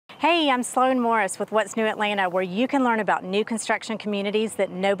Hey, I'm Sloane Morris with What's New Atlanta, where you can learn about new construction communities that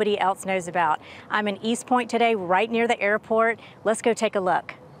nobody else knows about. I'm in East Point today, right near the airport. Let's go take a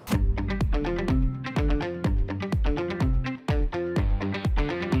look.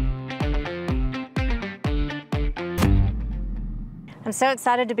 I'm so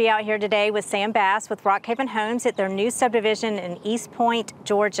excited to be out here today with Sam Bass with Rockhaven Homes at their new subdivision in East Point,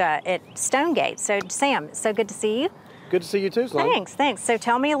 Georgia at Stonegate. So Sam, it's so good to see you. Good to see you too, Sloane. Thanks. So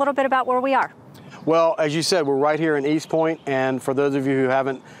tell me a little bit about where we are. Well, as you said, we're right here in East Point, and for those of you who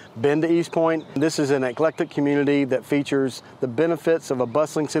haven't been to East Point, this is an eclectic community that features the benefits of a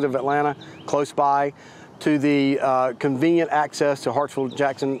bustling city of Atlanta close by, to the convenient access to Hartsfield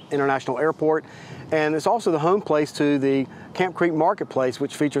Jackson International Airport, and it's also the home place to the Campcreek Marketplace,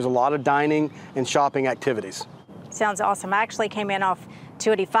 which features a lot of dining and shopping activities. Sounds awesome. I actually came in off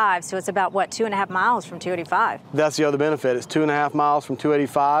 285, so it's about, what, 2.5 miles from 285? That's the other benefit. It's 2.5 miles from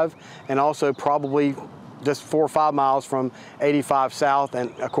 285, and also probably just 4 or 5 miles from 85 South, and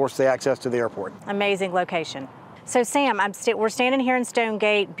of course the access to the airport. Amazing location. So Sam, we're standing here in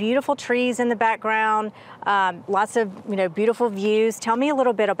Stonegate, beautiful trees in the background, lots of beautiful views. Tell me a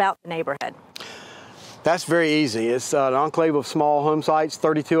little bit about the neighborhood. That's very easy. It's an enclave of small home sites,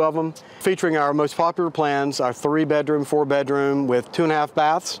 32 of them, featuring our most popular plans, our 3-bedroom, 4-bedroom with 2.5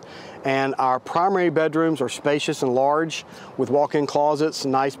 baths. And our primary bedrooms are spacious and large with walk-in closets,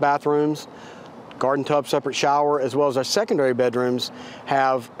 nice bathrooms, garden tub, separate shower, as well as our secondary bedrooms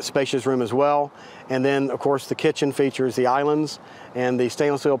have a spacious room as well. And then, of course, the kitchen features the islands and the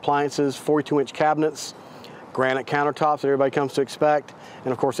stainless steel appliances, 42-inch cabinets, granite countertops that everybody comes to expect,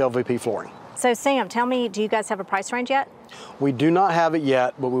 and of course, LVP flooring. So Sam, tell me, do you guys have a price range yet? We do not have it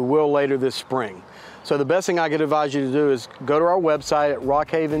yet, but we will later this spring. So the best thing I could advise you to do is go to our website at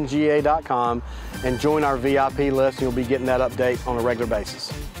rockhavenga.com and join our VIP list, and you'll be getting that update on a regular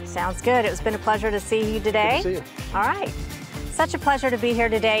basis. Sounds good. It's been a pleasure to see you today. Good to see you. All right. Such a pleasure to be here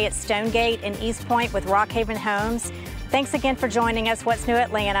today at Stonegate in East Point with Rockhaven Homes. Thanks again for joining us. What's New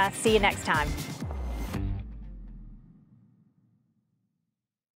Atlanta? See you next time.